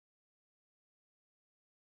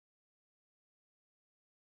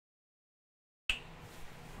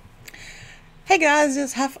Hey guys,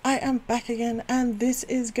 it's Huff. I am back again, and this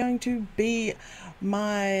is going to be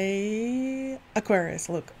my Aquarius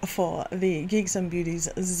look for the Geeks and Beauties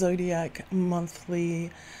Zodiac monthly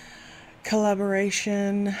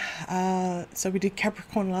collaboration. So we did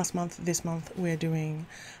Capricorn last month. This month we're doing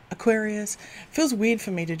Aquarius. Feels weird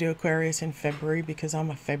for me to do Aquarius in February because I'm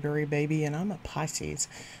a February baby and I'm a Pisces.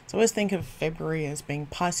 So I always think of February as being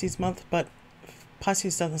Pisces month, but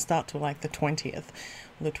Pisces doesn't start till like the 20th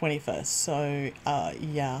or the 21st. So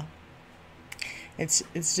yeah, it's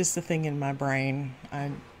just a thing in my brain.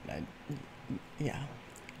 Yeah.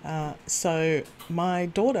 So my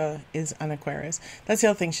daughter is an Aquarius. That's the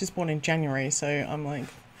other thing. She's born in January, so I'm like,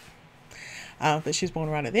 but she's born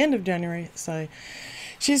right at the end of January, so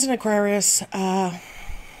she's an Aquarius.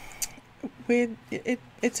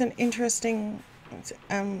 It's an interesting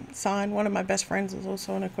sign. One of my best friends is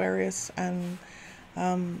also an Aquarius, and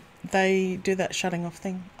they do that shutting off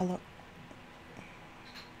thing a lot.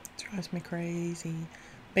 It drives me crazy.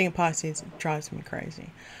 Being a Pisces drives me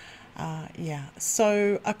crazy. Yeah,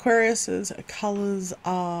 so Aquarius's colors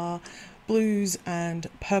are blues and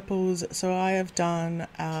purples. So I have done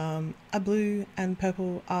a blue and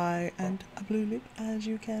purple eye and a blue lip, as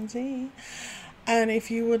you can see. And if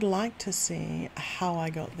you would like to see how I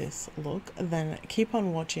got this look, then keep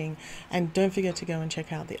on watching, and don't forget to go and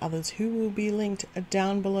check out the others who will be linked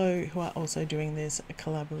down below who are also doing this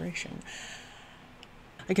collaboration.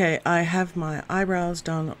 Okay, I have my eyebrows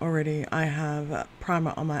done already. I have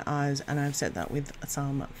primer on my eyes, and I've set that with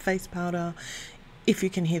some face powder. If you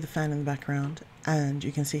can hear the fan in the background and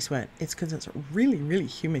you can see sweat, it's because it's really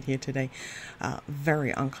humid here today. Very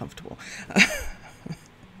uncomfortable.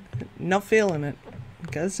 Not feeling it,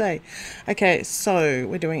 gotta say. Okay, so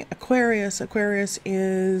we're doing Aquarius. Aquarius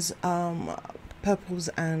is purples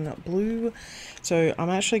and blue. So I'm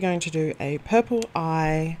actually going to do a purple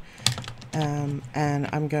eye, and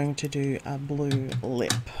I'm going to do a blue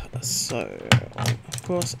lip. So of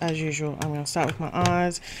course, as usual, I'm going to start with my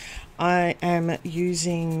eyes. I am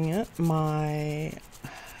using my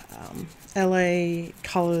LA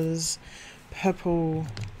Colors purple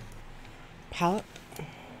palette,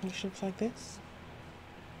 which looks like this.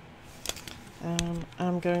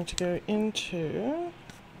 I'm going to go into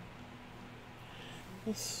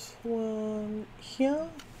this one here,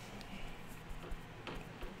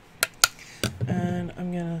 and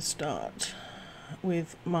I'm going to start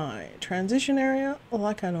with my transition area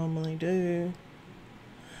like I normally do.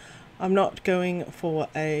 I'm not going for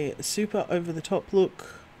a super over the top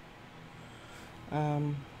look.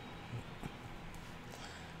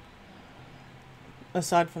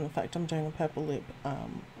 Aside from the fact I'm doing a purple lip,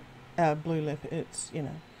 blue lip, it's, you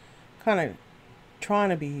know, kind of trying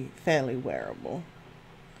to be fairly wearable.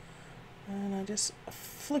 And I just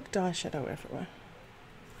flicked eyeshadow everywhere.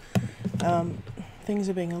 Things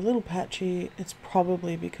are being a little patchy. It's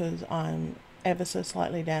probably because I'm ever so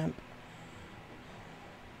slightly damp,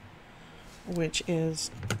 which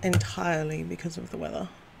is entirely because of the weather.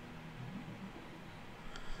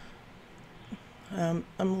 I'm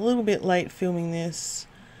a little bit late filming this.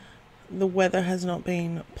 The weather has not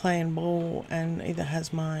been playing ball, and neither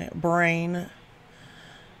has my brain.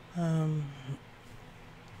 I'm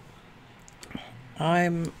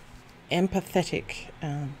empathetic,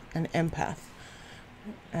 an empath,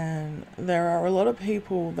 and there are a lot of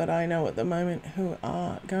people that I know at the moment who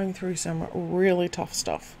are going through some really tough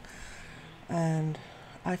stuff, and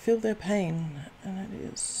I feel their pain, and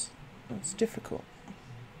it's difficult.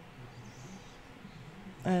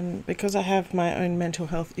 And because I have my own mental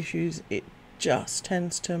health issues, it just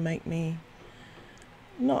tends to make me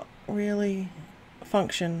not really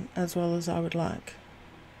function as well as I would like.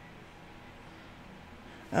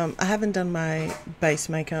 I haven't done my base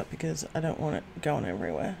makeup because I don't want it going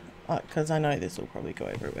everywhere, because I know this will probably go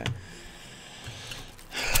everywhere.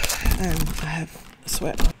 And I have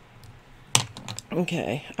sweat.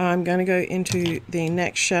 Okay, I'm going to go into the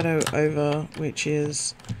next shadow over, which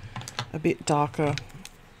is a bit darker.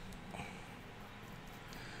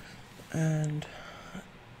 And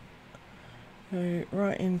go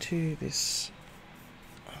right into this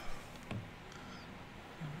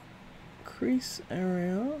crease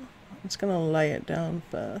area. I'm just going to lay it down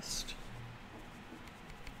first.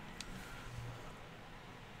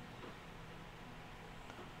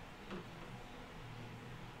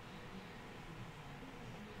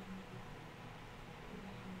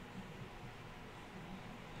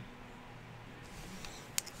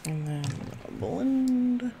 And then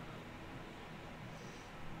blend.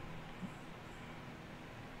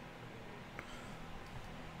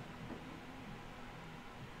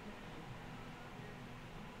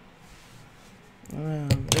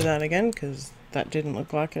 Do that again because that didn't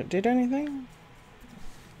look like it did anything.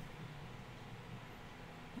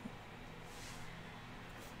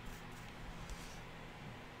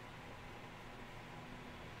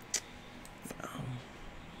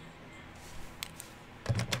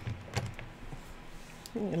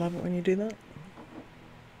 You love it when you do that.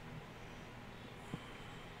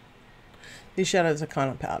 These shadows are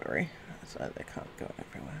kind of powdery, so they can't go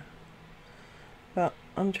everywhere. But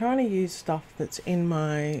I'm trying to use stuff that's in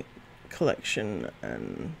my collection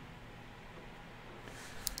and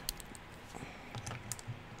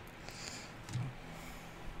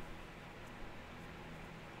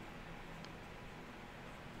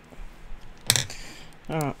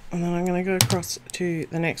alright, and then I'm going to go across to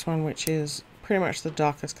the next one, which is pretty much the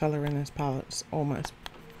darkest color in this palette. It's almost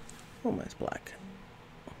black.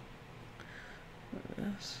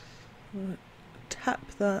 Just tap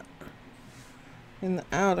that in the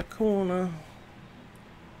outer corner.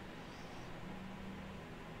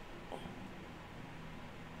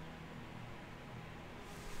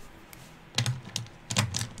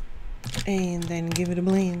 And then give it a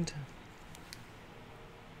blend.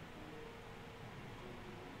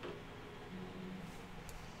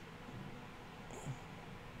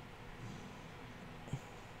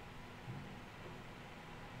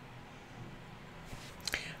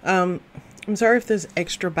 I'm sorry if there's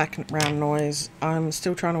extra background noise. I'm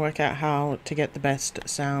still trying to work out how to get the best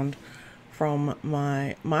sound from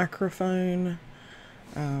my microphone.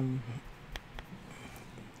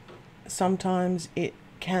 Sometimes it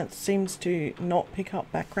seems to not pick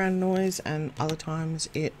up background noise, and other times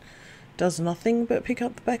it does nothing but pick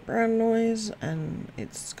up the background noise, and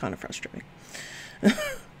it's kind of frustrating.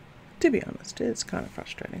 To be honest, it's kind of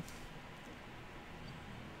frustrating.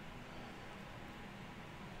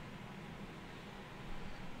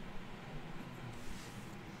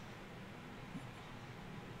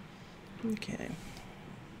 Okay.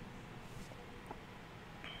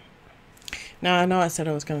 Now, I know I said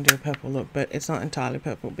I was going to do a purple look, but it's not entirely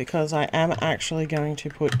purple, because I am actually going to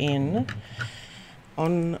put in,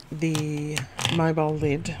 on the mobile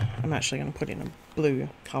lid, I'm actually going to put in a blue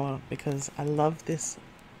colour, because I love this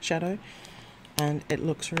shadow, and it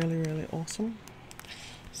looks really, really awesome.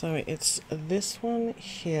 So it's this one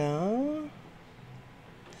here.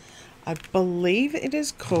 I believe it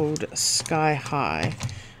is called Sky High.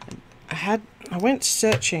 I went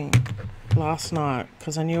searching last night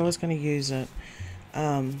because I knew I was going to use it.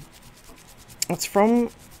 It's from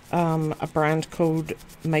a brand called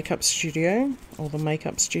Makeup Studio, or the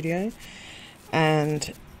Makeup Studio,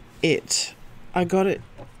 and I got it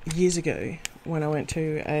years ago when I went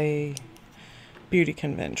to a beauty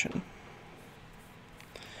convention.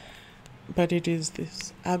 But it is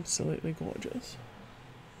this absolutely gorgeous,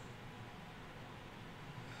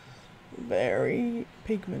 very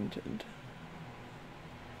pigmented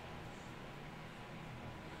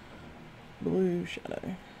blue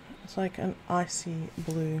shadow. It's like an icy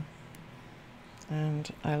blue,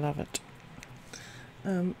 and I love it.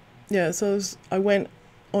 Yeah, so I went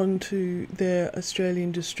onto their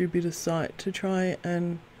Australian distributor site to try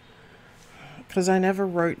and, because I never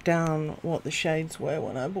wrote down what the shades were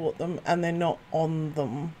when I bought them, and they're not on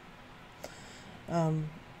them.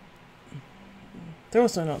 They're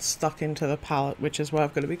also not stuck into the palette, which is why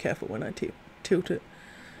I've got to be careful when I tilt it.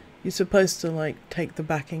 You're supposed to like take the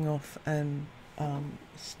backing off and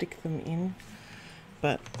stick them in,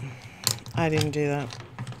 but I didn't do that.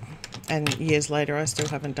 And years later I still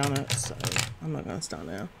haven't done it, so I'm not going to start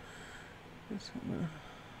now. Just gonna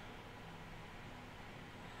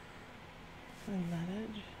find that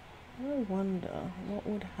edge. I wonder what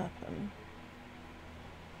would happen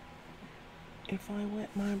if I wet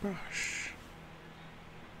my brush.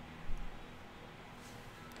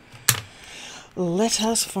 Let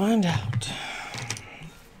us find out.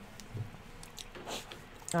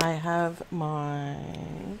 I have my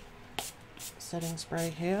setting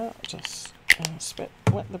spray here. Just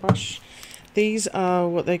wet the brush. These are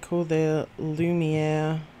what they call their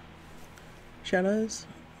Lumiere shadows.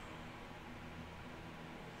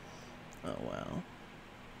 Oh wow,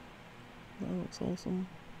 that looks awesome.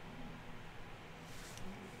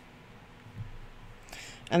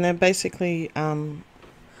 And they're basically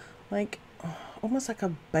like almost like a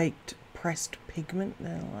baked pressed pigment.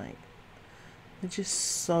 They're just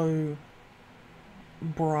so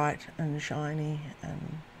bright and shiny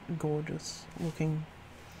and gorgeous looking.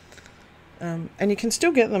 And you can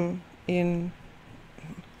still get them in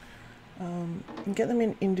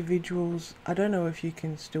individuals. I don't know if you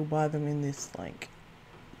can still buy them in this like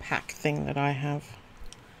pack thing that I have.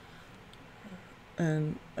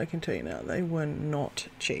 And I can tell you now, they were not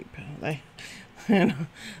cheap. And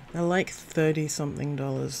they're like $30 something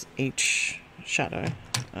each shadow.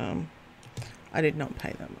 I did not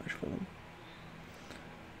pay that much for them.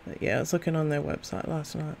 But yeah, I was looking on their website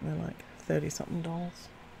last night and they're like $30 something.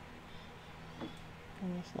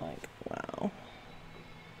 I'm just like, wow.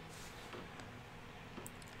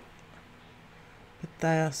 But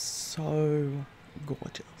they are so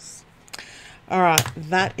gorgeous. Alright,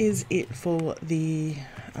 that is it for the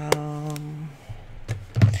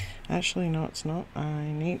actually no, it's not. I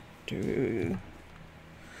need to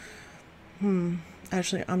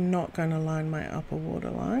actually, I'm not going to line my upper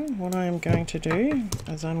waterline. What I am going to do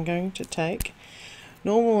is I'm going to take,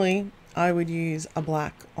 normally I would use a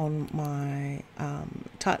black on my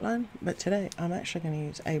tight line, but today I'm actually going to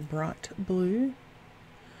use a bright blue.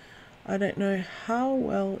 I don't know how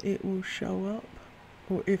well it will show up,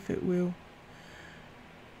 or if it will,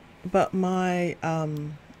 but my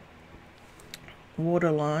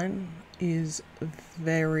waterline is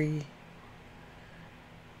very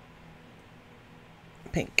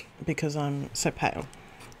pink because I'm so pale,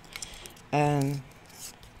 and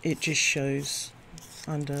it just shows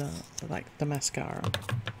under like the mascara.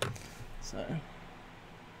 So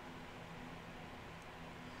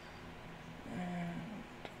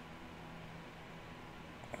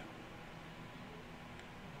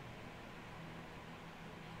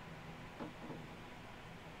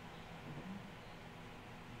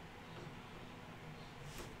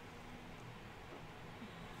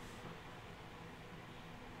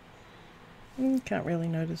you can't really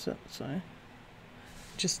notice it, so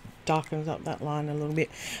just darkens up that line a little bit.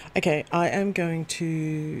 Okay, I am going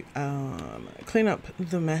to clean up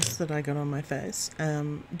the mess that I got on my face,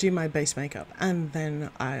 do my base makeup, and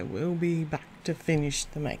then I will be back to finish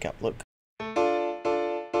the makeup look.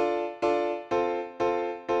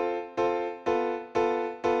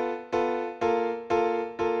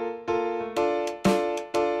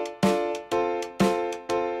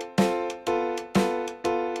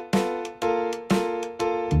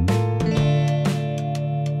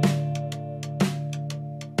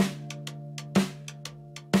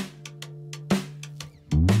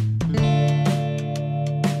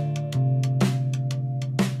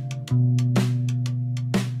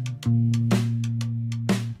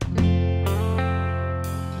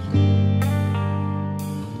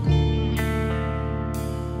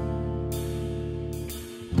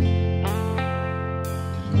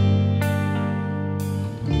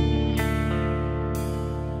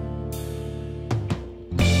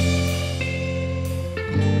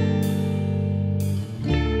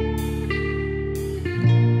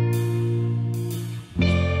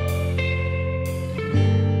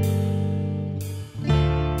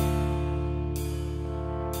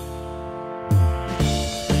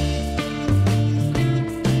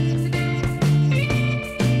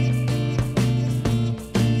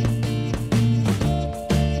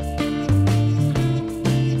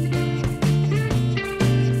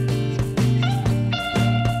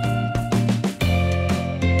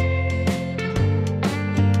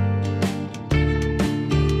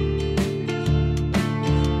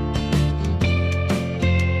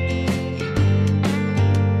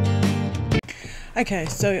 Okay,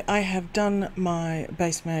 so I have done my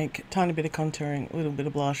base make, tiny bit of contouring, a little bit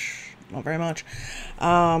of blush, not very much.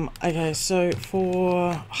 Okay, so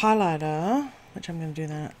for highlighter, which I'm going to do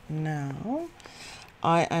that now,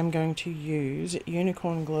 I am going to use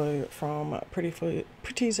Unicorn Glow from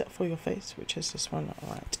Pretties for Your Face, which is this one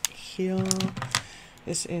right here.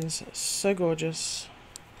 This is so gorgeous,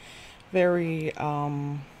 very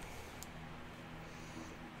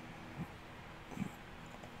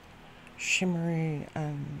shimmery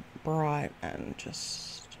and bright and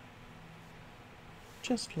just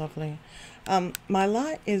lovely. My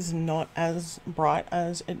light is not as bright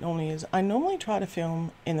as it normally is. I normally try to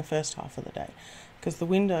film in the first half of the day because the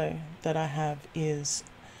window that I have is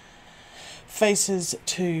faces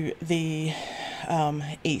to the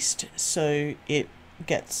east, so it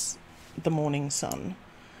gets the morning sun,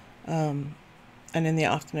 and in the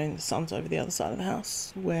afternoon the sun's over the other side of the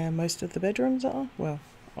house where most of the bedrooms are. Well,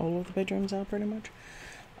 all of the bedrooms are pretty much.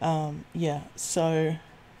 Yeah, so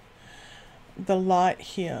the light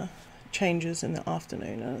here changes in the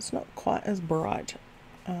afternoon and it's not quite as bright,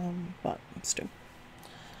 but still.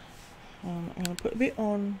 I'm going to put a bit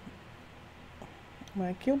on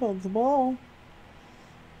my cupid's ball,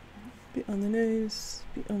 a bit on the nose,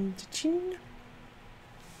 a bit on the chin.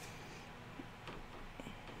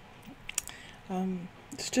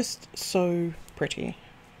 It's just so pretty,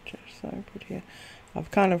 just so pretty. I've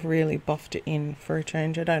kind of really buffed it in for a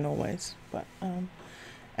change. I don't always, but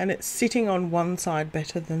and it's sitting on one side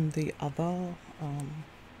better than the other.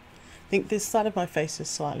 think this side of my face is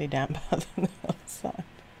slightly damper than the other side.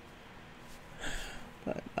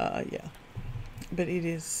 But yeah, but it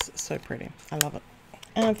is so pretty. I love it.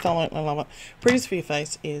 Absolutely love it. Pretties for Your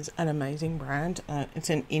Face is an amazing brand. It's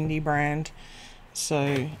an indie brand,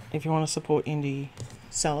 so if you want to support indie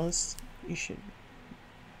sellers, you should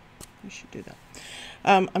do that.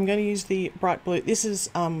 I'm going to use the bright blue. This is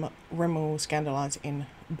Rimmel Scandalise in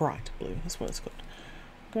bright blue. That's what it's called.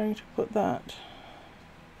 I'm going to put that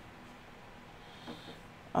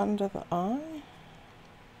under the eye.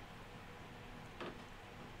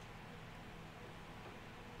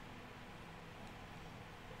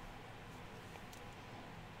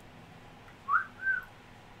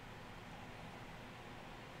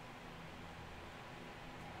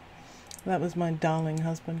 That was my darling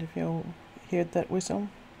husband, if you heard that whistle.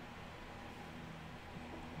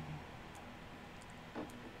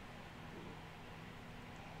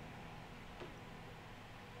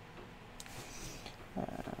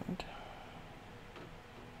 And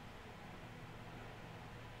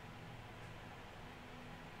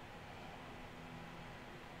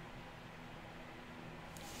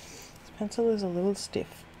this pencil is a little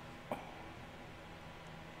stiff.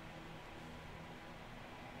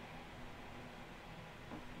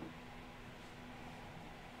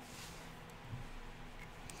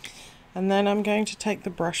 And then I'm going to take the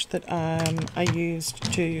brush that I used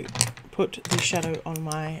to put the shadow on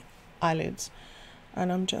my eyelids,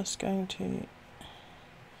 and I'm just going to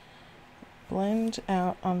blend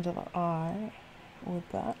out under the eye with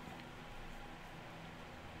that.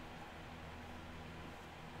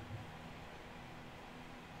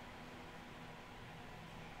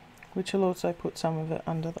 Which will also put some of it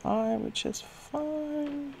under the eye, which is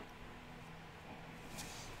fine.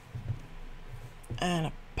 And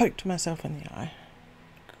I poked myself in the eye.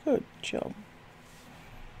 Good job.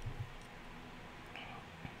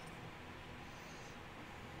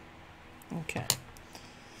 Okay.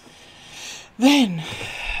 Then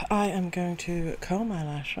I am going to curl my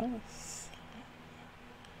lashes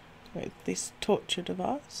with this torture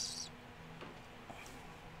device.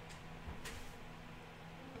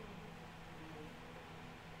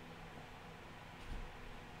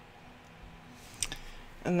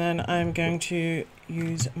 And then I'm going to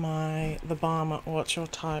use the Balm What's Your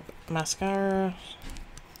Type mascara.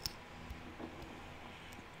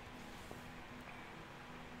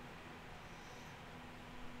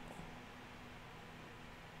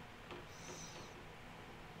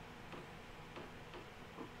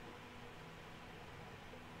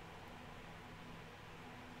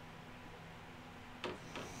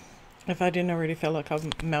 If I didn't already feel like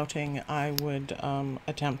I'm melting, I would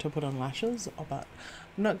attempt to put on lashes, but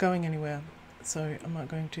I'm not going anywhere, so I'm not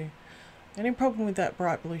going to. The only problem with that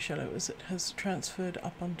bright blue shadow is it has transferred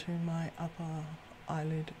up onto my upper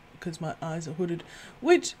eyelid because my eyes are hooded,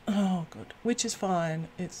 which, oh god, which is fine.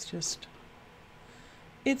 It's just,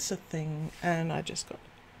 it's a thing, and I just got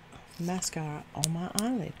mascara on my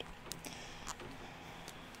eyelid.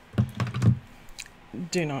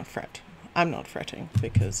 Do not fret. I'm not fretting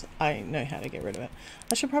because I know how to get rid of it.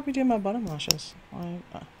 I should probably do my bottom lashes. I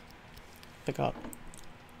forgot.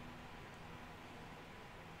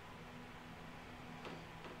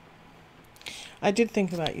 I did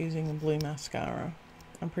think about using a blue mascara.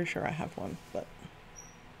 I'm pretty sure I have one, but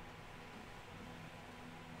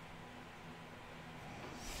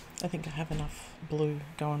I think I have enough blue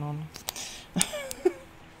going on.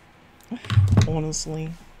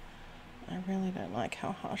 Honestly. I really don't like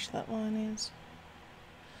how harsh that line is.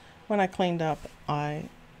 When I cleaned up, I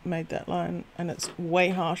made that line, and it's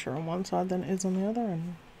way harsher on one side than it is on the other,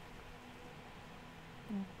 and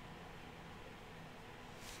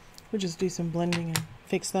we'll just do some blending and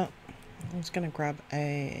fix that. I'm just going to grab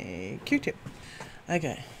a Q-tip.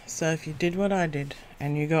 Okay, so if you did what I did,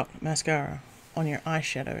 and you got mascara on your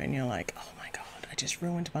eyeshadow, and you're like, oh my god, I just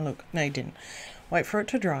ruined my look. No, you didn't. Wait for it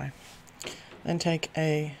to dry. Then take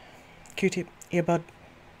a Q-tip earbud,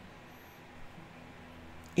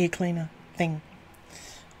 ear cleaner thing,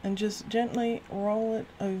 and just gently roll it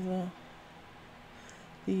over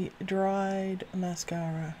the dried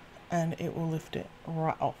mascara, and it will lift it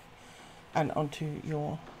right off and onto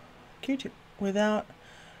your Q-tip without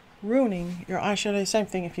ruining your eyeshadow. Same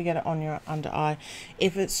thing if you get it on your under eye.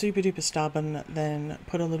 If it's super duper stubborn, then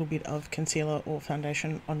put a little bit of concealer or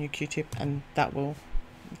foundation on your Q-tip, and that will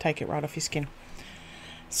take it right off your skin.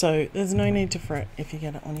 So there's no need to fret if you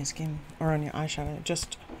get it on your skin or on your eyeshadow.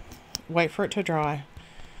 Just wait for it to dry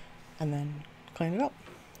and then clean it up.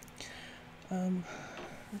 I'm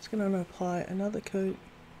just going to apply another coat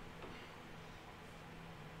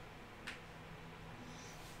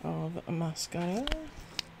of mascara.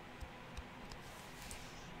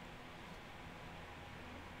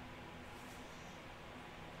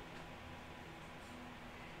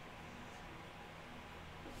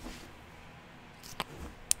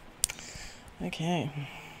 Okay,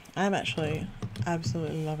 I'm actually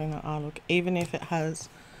absolutely loving that eye look, even if it has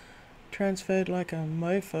transferred like a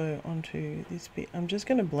mofo onto this bit. I'm just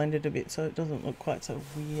going to blend it a bit so it doesn't look quite so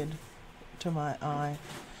weird to my eye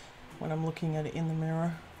when I'm looking at it in the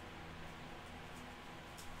mirror.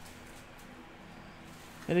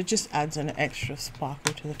 But it just adds an extra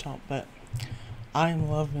sparkle to the top, but I'm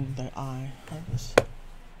loving the eye. I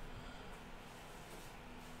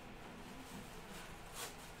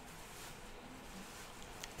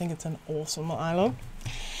think it's an awesome eye look.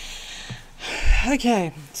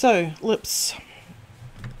 Okay, so lips.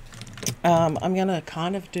 I'm gonna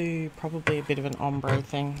kind of do probably a bit of an ombre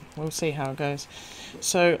thing. We'll see how it goes.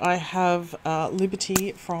 So I have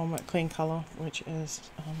Liberty from Clean Color, which is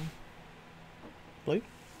blue.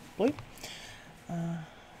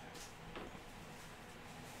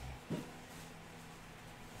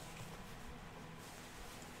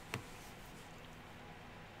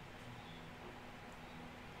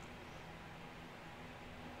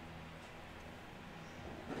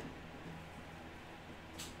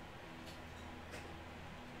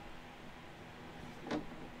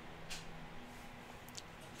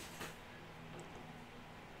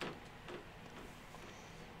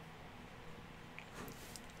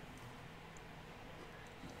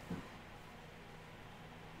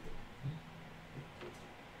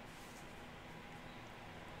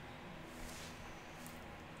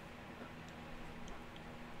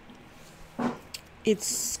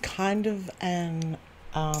 It's kind of an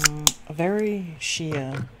a very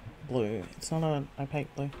sheer blue. It's not an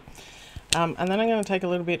opaque blue. And then I'm going to take a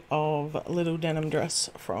little bit of Little Denim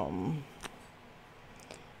Dress from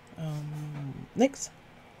NYX.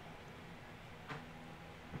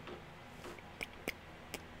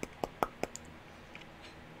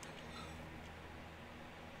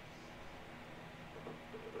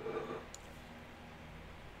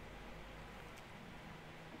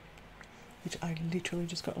 Which I literally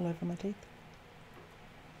just got all over my teeth.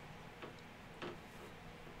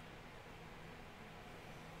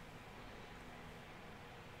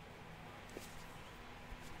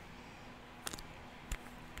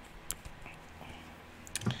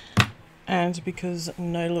 And because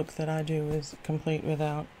no look that I do is complete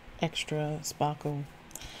without extra sparkle,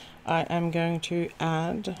 I am going to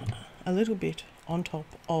add a little bit on top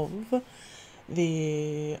of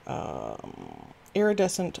the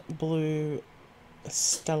iridescent blue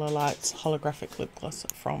Stellar Lights holographic lip gloss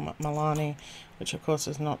from Milani, which of course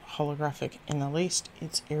is not holographic in the least,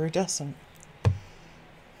 it's iridescent.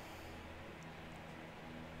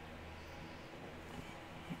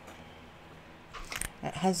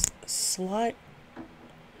 It has slight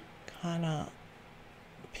kind of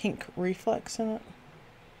pink reflex in it,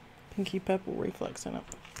 pinky purple reflex in it.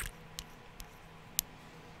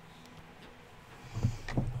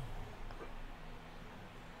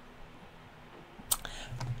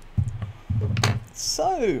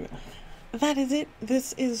 So that is it.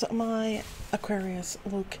 This is my Aquarius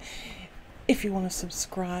look. If you want to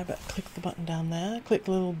subscribe, click the button down there. Click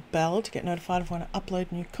the little bell to get notified of when I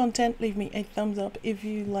upload new content. Leave me a thumbs up if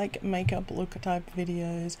you like makeup look type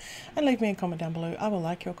videos. And leave me a comment down below. I will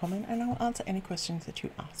like your comment and I will answer any questions that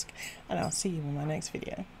you ask. And I'll see you in my next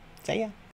video. See ya.